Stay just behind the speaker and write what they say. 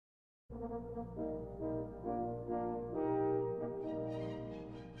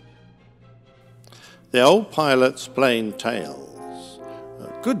The Old Pilot's Plain Tales.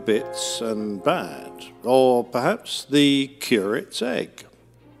 Good bits and bad, or perhaps the curate's egg.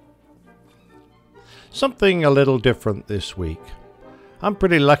 Something a little different this week. I'm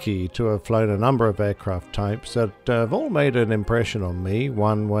pretty lucky to have flown a number of aircraft types that have all made an impression on me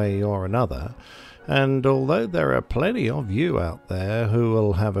one way or another, and although there are plenty of you out there who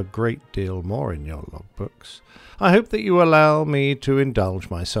will have a great deal more in your logbooks, I hope that you allow me to indulge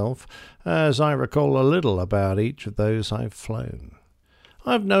myself as I recall a little about each of those I've flown.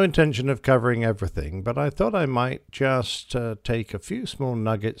 I've no intention of covering everything, but I thought I might just take a few small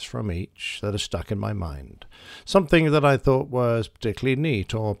nuggets from each that are stuck in my mind. Something that I thought was particularly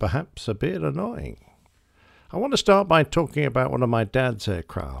neat or perhaps a bit annoying. I want to start by talking about one of my dad's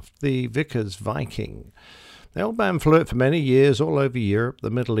aircraft, the Vickers Viking. The old man flew it for many years all over Europe, the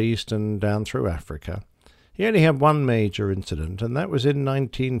Middle East and down through Africa. He only had one major incident, and that was in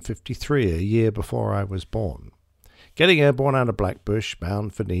 1953, a year before I was born. Getting airborne out of Blackbush,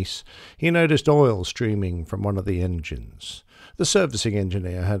 bound for Nice, he noticed oil streaming from one of the engines. The servicing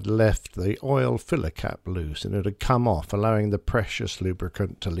engineer had left the oil filler cap loose, and it had come off, allowing the precious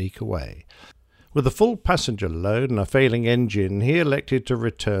lubricant to leak away. With a full passenger load and a failing engine, he elected to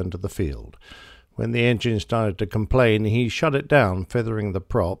return to the field. When the engine started to complain, he shut it down, feathering the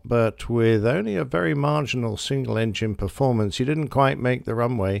prop, but with only a very marginal single-engine performance, he didn't quite make the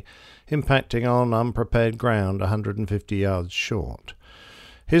runway, impacting on unprepared ground 150 yards short.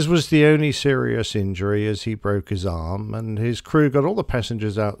 His was the only serious injury, as he broke his arm, and his crew got all the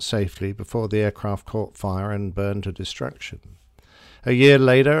passengers out safely before the aircraft caught fire and burned to destruction. A year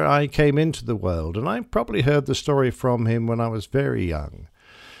later, I came into the world, and I probably heard the story from him when I was very young.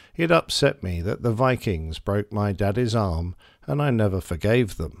 It upset me that the Vikings broke my daddy's arm, and I never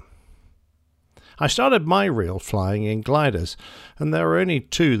forgave them. I started my real flying in gliders, and there were only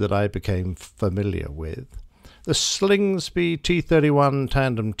two that I became familiar with. The Slingsby T-31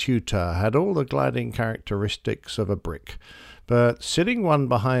 Tandem Tutor had all the gliding characteristics of a brick, but sitting one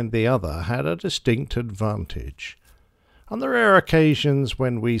behind the other had a distinct advantage. On the rare occasions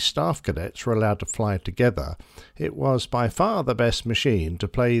when we staff cadets were allowed to fly together, it was by far the best machine to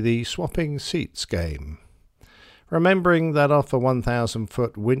play the swapping seats game. Remembering that off a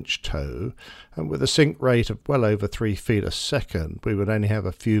 1,000-foot winch tow, and with a sink rate of well over 3 feet a second, we would only have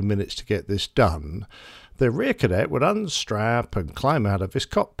a few minutes to get this done, the rear cadet would unstrap and climb out of his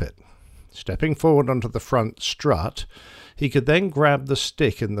cockpit. Stepping forward onto the front strut, he could then grab the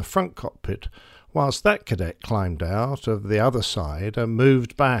stick in the front cockpit, whilst that cadet climbed out of the other side and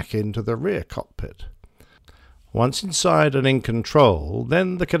moved back into the rear cockpit. Once inside and in control,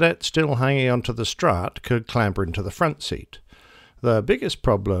 then the cadet still hanging onto the strut could clamber into the front seat. The biggest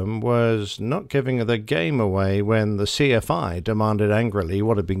problem was not giving the game away when the CFI demanded angrily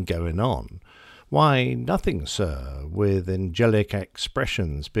what had been going on. "Why, nothing, sir," with angelic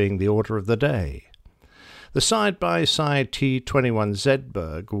expressions being the order of the day. The side-by-side T-21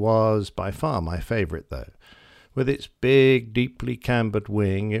 Zedberg was by far my favourite, though. With its big, deeply cambered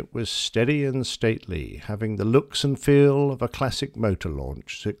wing, it was steady and stately, having the looks and feel of a classic motor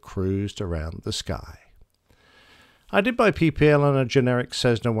launch as it cruised around the sky. I did my PPL on a generic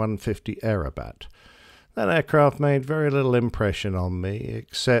Cessna 150 Aerobat. That aircraft made very little impression on me,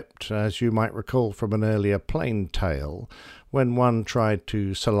 except, as you might recall from an earlier Plain Tale, when one tried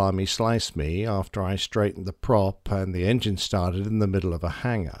to salami slice me after I straightened the prop and the engine started in the middle of a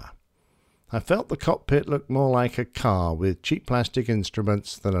hangar. I felt the cockpit looked more like a car with cheap plastic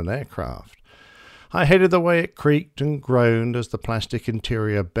instruments than an aircraft. I hated the way it creaked and groaned as the plastic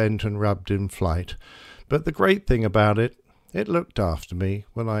interior bent and rubbed in flight, but the great thing about it, it looked after me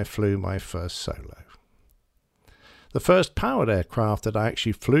when I flew my first solo. The first powered aircraft that I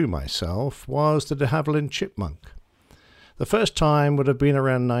actually flew myself was the de Havilland Chipmunk. The first time would have been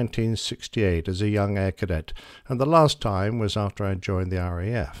around 1968 as a young air cadet, and the last time was after I joined the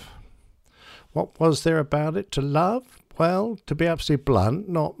RAF. What was there about it to love? Well, to be absolutely blunt,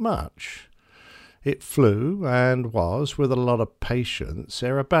 not much. It flew, and was, with a lot of patience,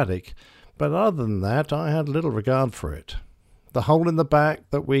 aerobatic, but other than that I had little regard for it. The hole in the back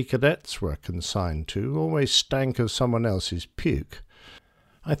that we cadets were consigned to always stank of someone else's puke.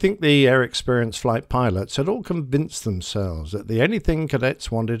 I think the air-experienced flight pilots had all convinced themselves that the only thing cadets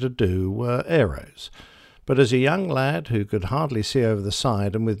wanted to do were aeros. But as a young lad who could hardly see over the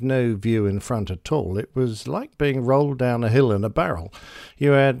side and with no view in front at all, it was like being rolled down a hill in a barrel.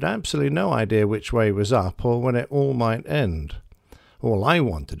 You had absolutely no idea which way was up or when it all might end. All I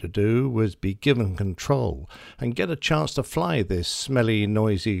wanted to do was be given control and get a chance to fly this smelly,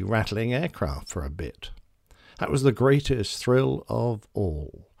 noisy, rattling aircraft for a bit. That was the greatest thrill of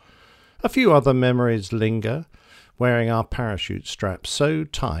all. A few other memories linger, wearing our parachute straps so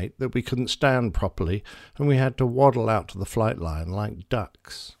tight that we couldn't stand properly and we had to waddle out to the flight line like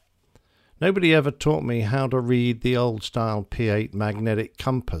ducks. Nobody ever taught me how to read the old-style P8 magnetic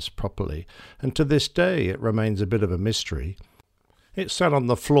compass properly, and to this day it remains a bit of a mystery. It sat on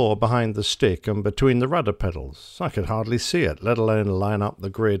the floor behind the stick and between the rudder pedals. I could hardly see it, let alone line up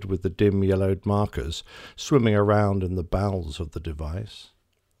the grid with the dim yellowed markers swimming around in the bowels of the device.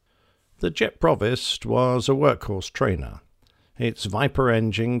 The Jet Provost was a workhorse trainer. Its Viper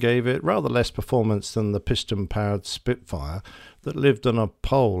engine gave it rather less performance than the piston-powered Spitfire that lived on a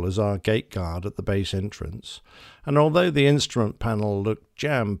pole as our gate guard at the base entrance, and although the instrument panel looked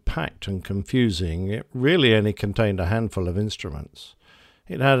jam-packed and confusing, it really only contained a handful of instruments.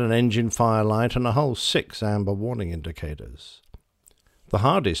 It had an engine fire light and a whole 6 amber warning indicators. The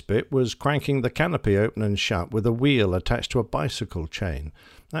hardest bit was cranking the canopy open and shut with a wheel attached to a bicycle chain.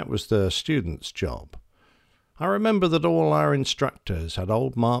 That was the student's job. I remember that all our instructors had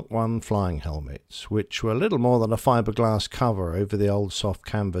old Mark I flying helmets, which were little more than a fiberglass cover over the old soft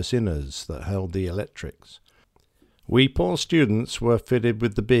canvas inners that held the electrics. We poor students were fitted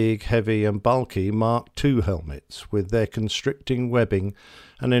with the big, heavy and bulky Mark II helmets with their constricting webbing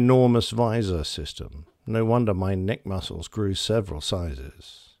and enormous visor system. No wonder my neck muscles grew several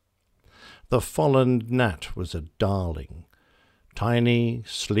sizes. The Folland Gnat was a darling. Tiny,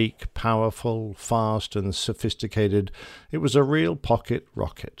 sleek, powerful, fast and sophisticated, it was a real pocket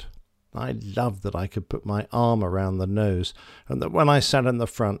rocket. I loved that I could put my arm around the nose, and that when I sat in the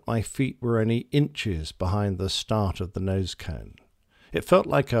front my feet were only inches behind the start of the nose cone. It felt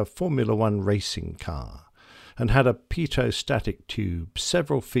like a Formula One racing car, and had a pitot-static tube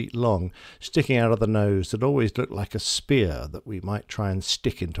several feet long sticking out of the nose that always looked like a spear that we might try and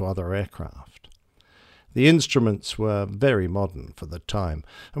stick into other aircraft. The instruments were very modern for the time,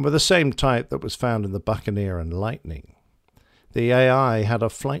 and were the same type that was found in the Buccaneer and Lightning. The AI had a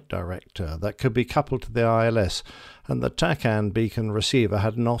flight director that could be coupled to the ILS, and the TACAN beacon receiver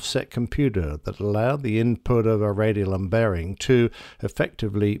had an offset computer that allowed the input of a radial and bearing to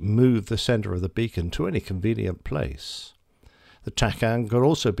effectively move the center of the beacon to any convenient place. The TACAN could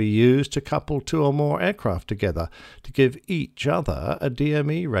also be used to couple 2 or more aircraft together to give each other a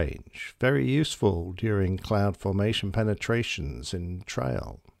DME range, very useful during cloud formation penetrations in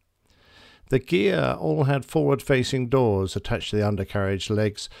trail. The gear all had forward-facing doors attached to the undercarriage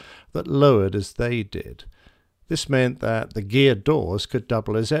legs that lowered as they did. This meant that the gear doors could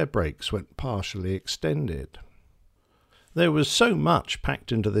double as air brakes when partially extended. There was so much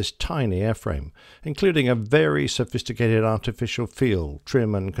packed into this tiny airframe, including a very sophisticated artificial feel,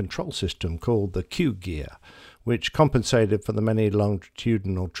 trim and control system called the Q-gear, which compensated for the many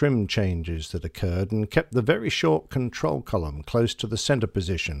longitudinal trim changes that occurred and kept the very short control column close to the center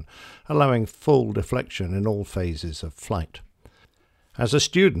position, allowing full deflection in all phases of flight. As a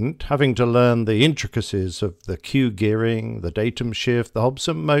student, having to learn the intricacies of the Q gearing, the datum shift, the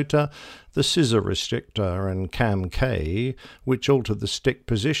Hobson motor, the scissor restrictor and cam K, which altered the stick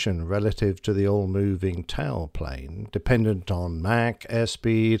position relative to the all-moving tail plane, dependent on Mach,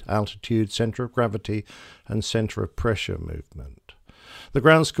 airspeed, altitude, center of gravity, and center of pressure movement. The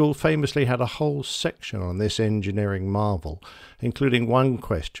ground school famously had a whole section on this engineering marvel, including one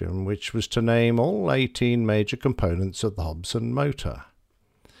question which was to name all 18 major components of the Hobson motor.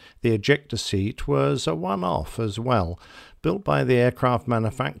 The ejector seat was a one-off as well. Built by the aircraft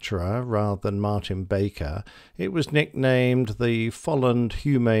manufacturer rather than Martin Baker, it was nicknamed the Folland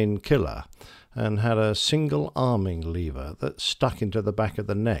Humane Killer and had a single arming lever that stuck into the back of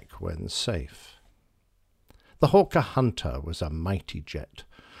the neck when safe. The Hawker Hunter was a mighty jet,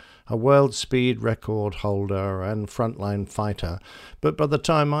 a world speed record holder and frontline fighter, but by the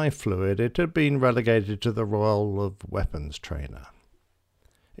time I flew it, it had been relegated to the role of weapons trainer.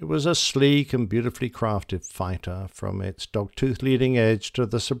 It was a sleek and beautifully crafted fighter, from its dogtooth leading edge to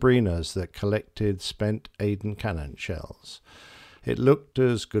the Sabrinas that collected spent Aden cannon shells. It looked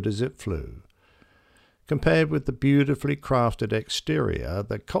as good as it flew. Compared with the beautifully crafted exterior,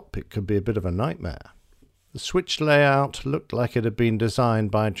 the cockpit could be a bit of a nightmare. The switch layout looked like it had been designed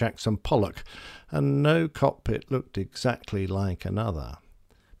by Jackson Pollock, and no cockpit looked exactly like another.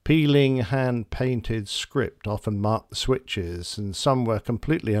 Peeling, hand-painted script often marked the switches, and some were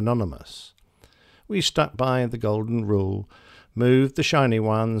completely anonymous. We stuck by the golden rule, move the shiny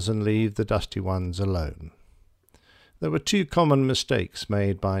ones and leave the dusty ones alone. There were 2 common mistakes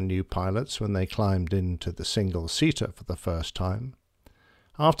made by new pilots when they climbed into the single-seater for the first time.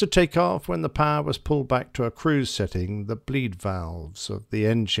 After takeoff, when the power was pulled back to a cruise setting, the bleed valves of the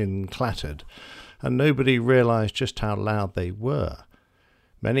engine clattered, and nobody realized just how loud they were.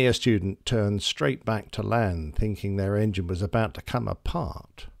 Many a student turned straight back to land, thinking their engine was about to come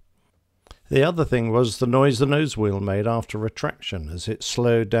apart. The other thing was the noise the nose wheel made after retraction as it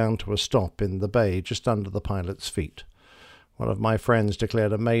slowed down to a stop in the bay just under the pilot's feet. One of my friends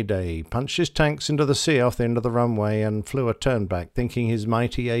declared a mayday, punched his tanks into the sea off the end of the runway, and flew a turnback, thinking his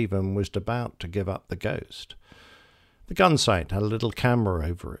mighty Avon was about to give up the ghost. The gun sight had a little camera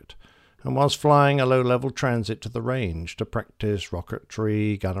over it, and was flying a low-level transit to the range to practice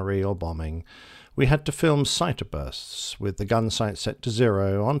rocketry, gunnery, or bombing, we had to film sighter bursts with the gun sight set to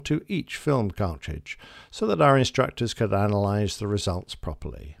 0 onto each film cartridge so that our instructors could analyze the results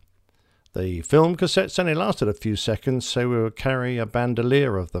properly. The film cassettes only lasted a few seconds, so we would carry a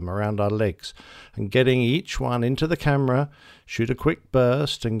bandolier of them around our legs, and getting each one into the camera, shoot a quick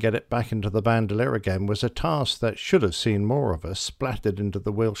burst, and get it back into the bandolier again was a task that should have seen more of us splattered into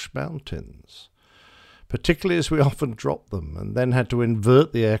the Welsh mountains, particularly as we often dropped them and then had to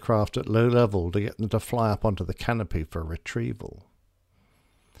invert the aircraft at low level to get them to fly up onto the canopy for retrieval.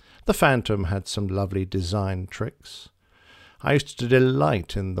 The Phantom had some lovely design tricks. I used to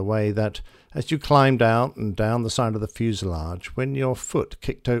delight in the way that, as you climbed out and down the side of the fuselage, when your foot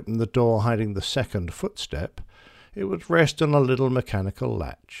kicked open the door hiding the second footstep, it would rest on a little mechanical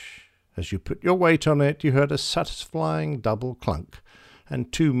latch. As you put your weight on it, you heard a satisfying double clunk,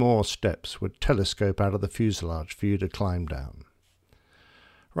 and 2 more steps would telescope out of the fuselage for you to climb down.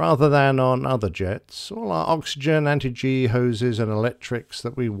 Rather than on other jets, all our oxygen, anti-G hoses and electrics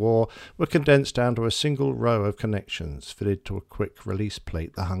that we wore were condensed down to a single row of connections fitted to a quick release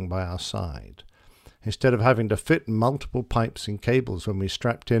plate that hung by our side. Instead of having to fit multiple pipes and cables when we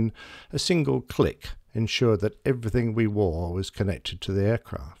strapped in, a single click ensured that everything we wore was connected to the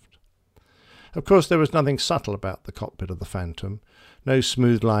aircraft. Of course, there was nothing subtle about the cockpit of the Phantom. No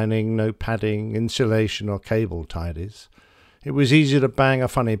smooth lining, no padding, insulation or cable tidies. It was easy to bang a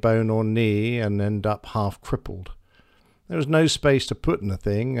funny bone or knee and end up half crippled. There was no space to put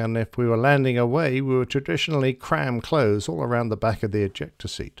anything, and if we were landing away, we would traditionally cram clothes all around the back of the ejector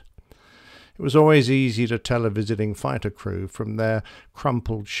seat. It was always easy to tell a visiting fighter crew from their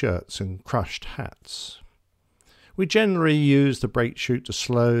crumpled shirts and crushed hats. We generally used the brake chute to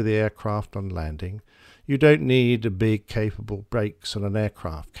slow the aircraft on landing. You don't need big, capable brakes on an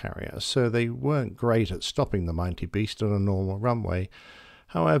aircraft carrier, so they weren't great at stopping the mighty beast on a normal runway.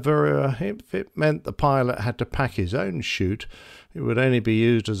 However, if it meant the pilot had to pack his own chute, it would only be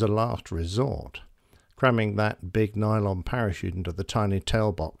used as a last resort. Cramming that big nylon parachute into the tiny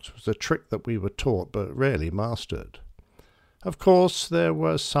tail box was a trick that we were taught but rarely mastered. Of course, there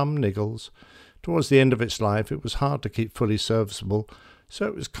were some niggles. Towards the end of its life, it was hard to keep fully serviceable, so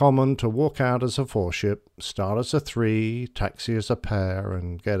it was common to walk out as a 4-ship, start as a 3, taxi as a pair,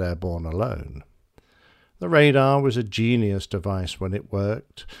 and get airborne alone. The radar was a genius device when it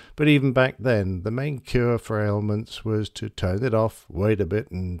worked, but even back then, the main cure for ailments was to turn it off, wait a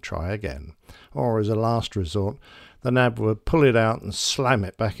bit, and try again. Or, as a last resort, the NAV would pull it out and slam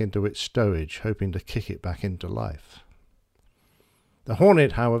it back into its stowage, hoping to kick it back into life. The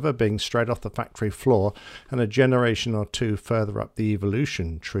Hornet, however, being straight off the factory floor and a generation or 2 further up the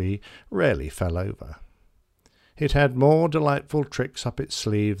evolution tree, rarely fell over. It had more delightful tricks up its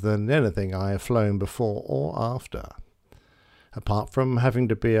sleeve than anything I have flown before or after. Apart from having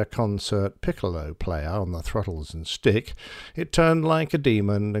to be a concert piccolo player on the throttles and stick, it turned like a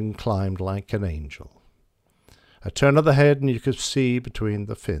demon and climbed like an angel. A turn of the head and you could see between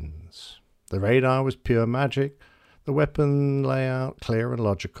the fins. The radar was pure magic. The weapon layout clear and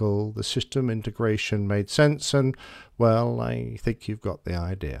logical, the system integration made sense, and, well, I think you've got the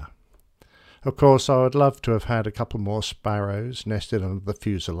idea. Of course, I would love to have had a couple more sparrows nested under the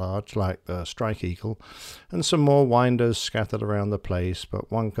fuselage like the Strike Eagle, and some more winders scattered around the place,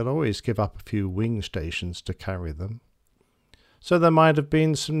 but one could always give up a few wing stations to carry them. So there might have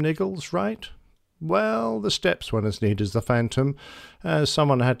been some niggles, right? Well, the steps weren't as neat as the Phantom, as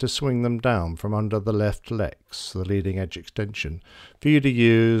someone had to swing them down from under the left legs, the leading edge extension, for you to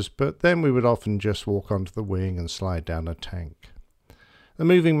use, but then we would often just walk onto the wing and slide down a tank. The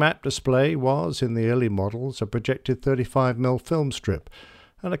moving map display was, in the early models, a projected 35mm film strip,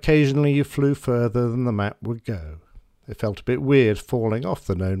 and occasionally you flew further than the map would go. It felt a bit weird falling off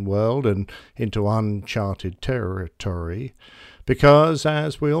the known world and into uncharted territory, because,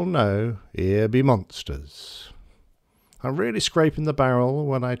 as we all know, here be monsters. I'm really scraping the barrel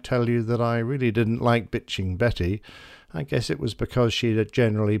when I tell you that I really didn't like bitching Betty. I guess it was because she had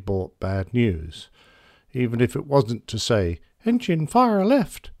generally brought bad news. Even if it wasn't to say, "Engine fire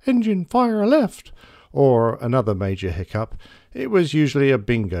left! Engine fire left!" Or another major hiccup, it was usually a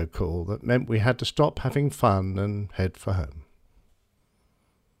bingo call that meant we had to stop having fun and head for home.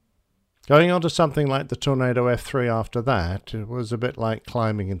 Going on to something like the Tornado F3 after that, it was a bit like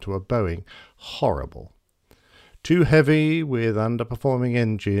climbing into a Boeing. Horrible. Too heavy, with underperforming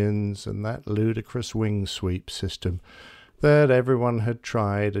engines and that ludicrous wing sweep system that everyone had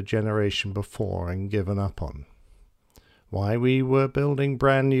tried a generation before and given up on. Why we were building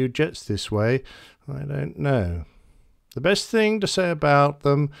brand new jets this way, I don't know. The best thing to say about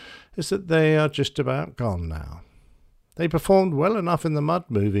them is that they are just about gone now. They performed well enough in the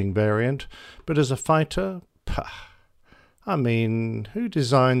mud-moving variant, but as a fighter, pah. I mean, who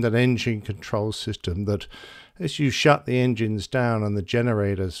designed an engine control system that, as you shut the engines down and the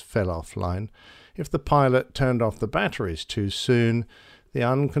generators fell offline, if the pilot turned off the batteries too soon, the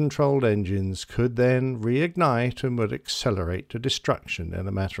uncontrolled engines could then reignite and would accelerate to destruction in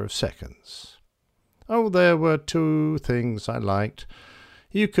a matter of seconds? Oh, there were two things I liked.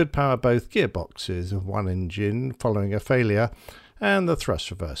 You could power both gearboxes of one engine following a failure, and the thrust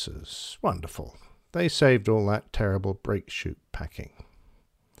reversers. Wonderful. They saved all that terrible brake shoot packing.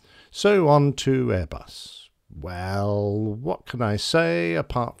 So on to Airbus. Well, what can I say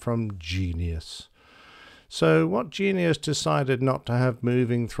apart from genius? So what genius decided not to have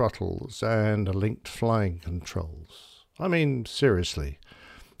moving throttles and linked flying controls? I mean, seriously.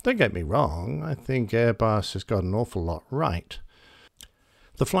 Don't get me wrong, I think Airbus has got an awful lot right.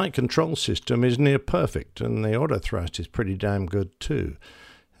 The flight control system is near perfect, and the autothrust is pretty damn good too.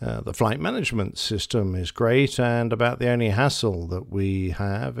 The flight management system is great, and about the only hassle that we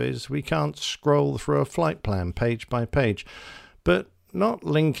have is we can't scroll through a flight plan page by page. But not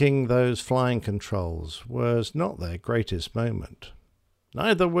linking those flying controls was not their greatest moment.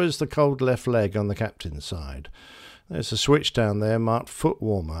 Neither was the cold left leg on the captain's side. There's a switch down there marked foot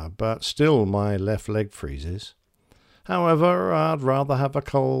warmer, but still my left leg freezes. However, I'd rather have a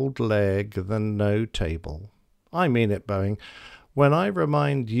cold leg than no table. I mean it, Boeing. When I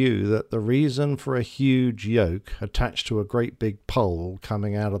remind you that the reason for a huge yoke attached to a great big pole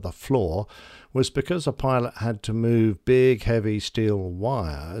coming out of the floor was because a pilot had to move big heavy steel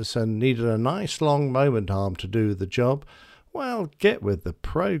wires and needed a nice long moment arm to do the job, well, get with the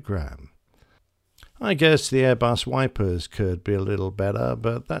program. I guess the Airbus wipers could be a little better,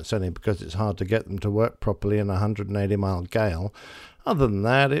 but that's only because it's hard to get them to work properly in a 180-mile gale. Other than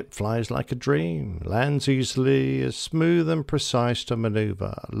that, it flies like a dream, lands easily, is smooth and precise to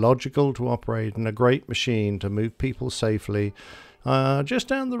maneuver, logical to operate, and a great machine to move people safely just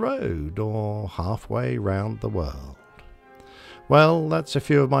down the road or halfway round the world. Well, that's a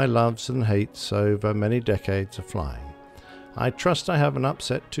few of my loves and hates over many decades of flying. I trust I haven't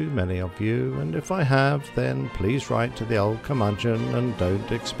upset too many of you, and if I have, then please write to the old curmudgeon and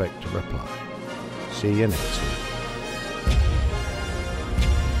don't expect a reply. See you next week.